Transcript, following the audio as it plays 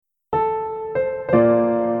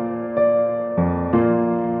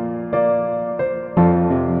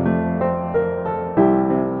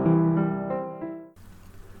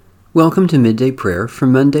Welcome to Midday Prayer for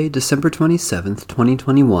Monday, December 27th,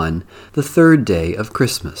 2021, the third day of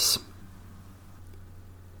Christmas.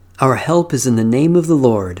 Our help is in the name of the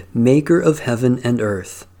Lord, maker of heaven and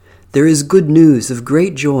earth. There is good news of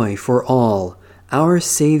great joy for all. Our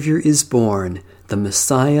Savior is born, the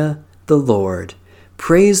Messiah, the Lord.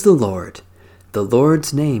 Praise the Lord. The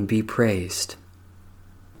Lord's name be praised.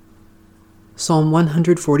 Psalm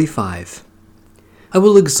 145. I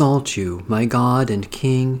will exalt you, my God and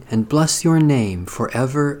King, and bless your name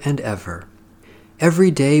forever and ever. Every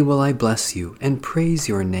day will I bless you and praise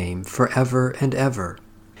your name forever and ever.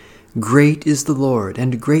 Great is the Lord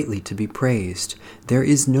and greatly to be praised. There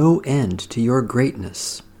is no end to your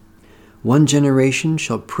greatness. One generation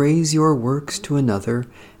shall praise your works to another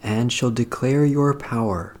and shall declare your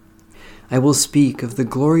power. I will speak of the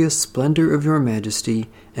glorious splendor of your majesty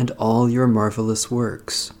and all your marvelous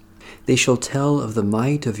works. They shall tell of the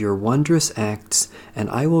might of your wondrous acts, and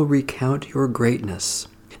I will recount your greatness.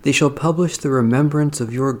 They shall publish the remembrance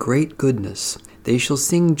of your great goodness. They shall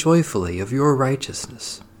sing joyfully of your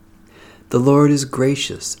righteousness. The Lord is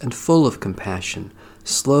gracious and full of compassion,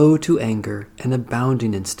 slow to anger, and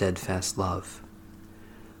abounding in steadfast love.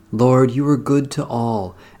 Lord, you are good to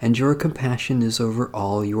all, and your compassion is over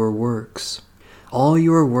all your works. All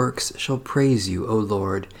your works shall praise you, O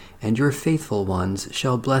Lord, and your faithful ones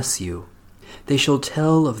shall bless you. They shall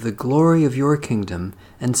tell of the glory of your kingdom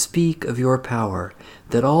and speak of your power,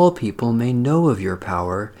 that all people may know of your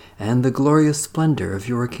power and the glorious splendor of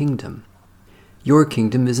your kingdom. Your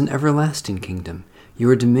kingdom is an everlasting kingdom.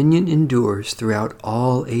 Your dominion endures throughout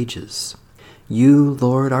all ages. You,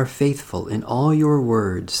 Lord, are faithful in all your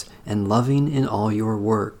words and loving in all your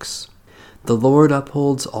works. The Lord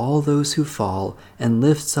upholds all those who fall and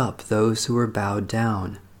lifts up those who are bowed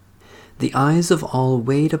down. The eyes of all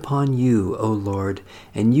wait upon you, O Lord,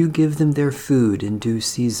 and you give them their food in due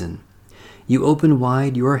season. You open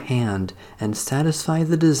wide your hand and satisfy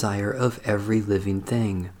the desire of every living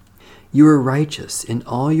thing. You are righteous in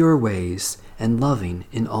all your ways and loving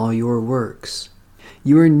in all your works.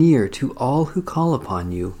 You are near to all who call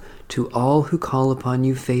upon you, to all who call upon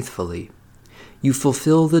you faithfully. You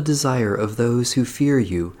fulfill the desire of those who fear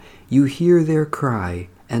you. You hear their cry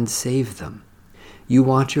and save them. You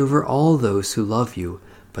watch over all those who love you,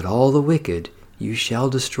 but all the wicked you shall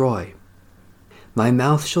destroy. My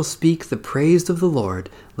mouth shall speak the praise of the Lord.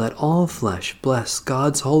 Let all flesh bless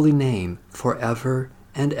God's holy name forever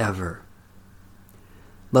and ever.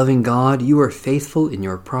 Loving God, you are faithful in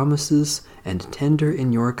your promises and tender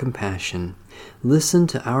in your compassion. Listen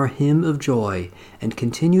to our hymn of joy and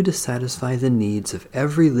continue to satisfy the needs of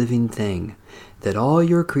every living thing, that all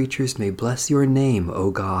your creatures may bless your name,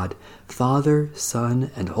 O God, Father,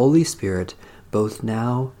 Son, and Holy Spirit, both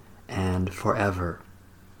now and forever.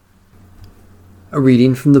 A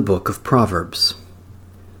reading from the book of Proverbs.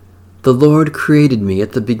 The Lord created me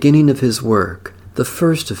at the beginning of his work, the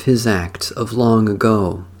first of his acts of long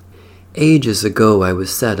ago. Ages ago I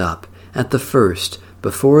was set up, at the first,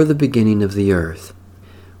 before the beginning of the earth.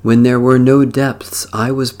 When there were no depths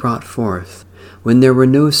I was brought forth, when there were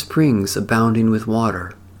no springs abounding with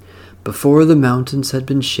water. Before the mountains had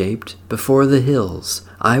been shaped, before the hills,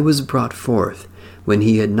 I was brought forth, when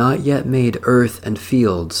he had not yet made earth and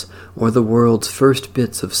fields, or the world's first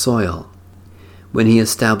bits of soil. When he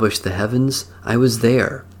established the heavens, I was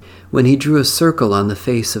there. When he drew a circle on the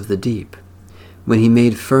face of the deep, when he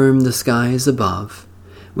made firm the skies above,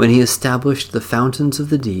 when he established the fountains of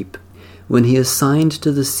the deep, when he assigned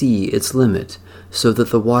to the sea its limit, so that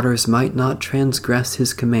the waters might not transgress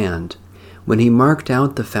his command, when he marked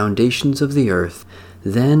out the foundations of the earth,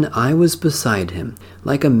 then I was beside him,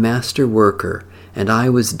 like a master worker, and I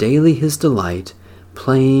was daily his delight,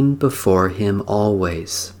 playing before him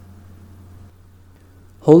always.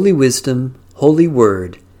 Holy Wisdom, Holy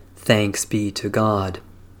Word, thanks be to God.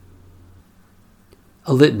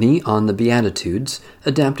 A litany on the Beatitudes,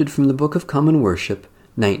 adapted from the Book of Common Worship,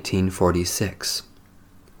 1946.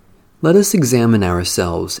 Let us examine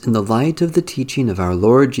ourselves in the light of the teaching of our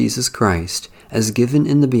Lord Jesus Christ, as given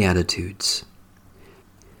in the Beatitudes.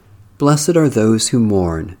 Blessed are those who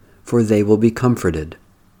mourn, for they will be comforted.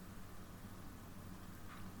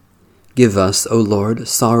 Give us, O Lord,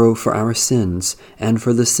 sorrow for our sins, and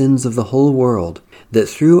for the sins of the whole world, that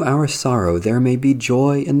through our sorrow there may be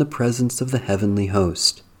joy in the presence of the heavenly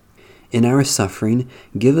host. In our suffering,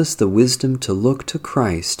 give us the wisdom to look to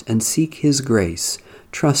Christ and seek his grace,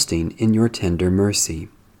 trusting in your tender mercy.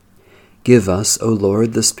 Give us, O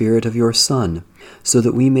Lord, the Spirit of your Son, so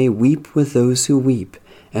that we may weep with those who weep,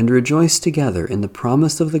 and rejoice together in the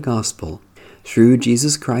promise of the gospel, through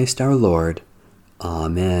Jesus Christ our Lord.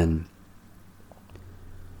 Amen.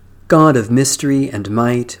 God of mystery and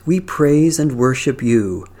might, we praise and worship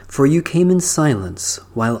you, for you came in silence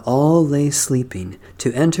while all lay sleeping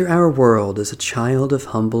to enter our world as a child of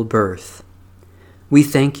humble birth. We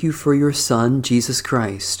thank you for your Son, Jesus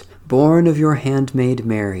Christ, born of your handmaid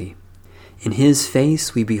Mary. In his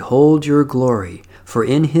face we behold your glory, for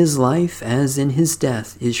in his life as in his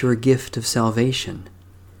death is your gift of salvation.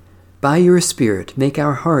 By your Spirit make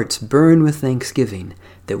our hearts burn with thanksgiving,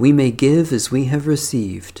 that we may give as we have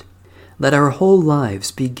received. Let our whole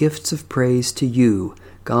lives be gifts of praise to you,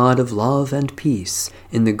 God of love and peace,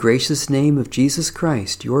 in the gracious name of Jesus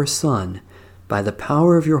Christ, your Son, by the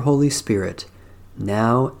power of your Holy Spirit,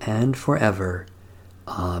 now and forever.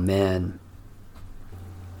 Amen.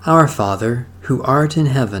 Our Father, who art in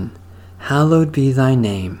heaven, hallowed be thy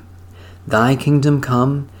name. Thy kingdom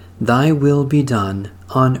come, thy will be done,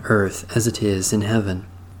 on earth as it is in heaven.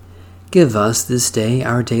 Give us this day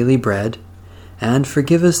our daily bread, and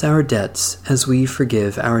forgive us our debts as we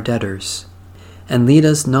forgive our debtors. And lead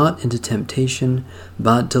us not into temptation,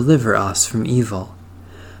 but deliver us from evil.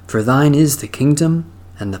 For thine is the kingdom,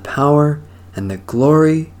 and the power, and the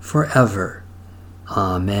glory forever.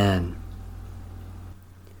 Amen.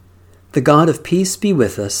 The God of peace be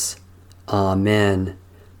with us. Amen.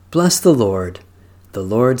 Bless the Lord. The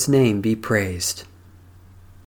Lord's name be praised.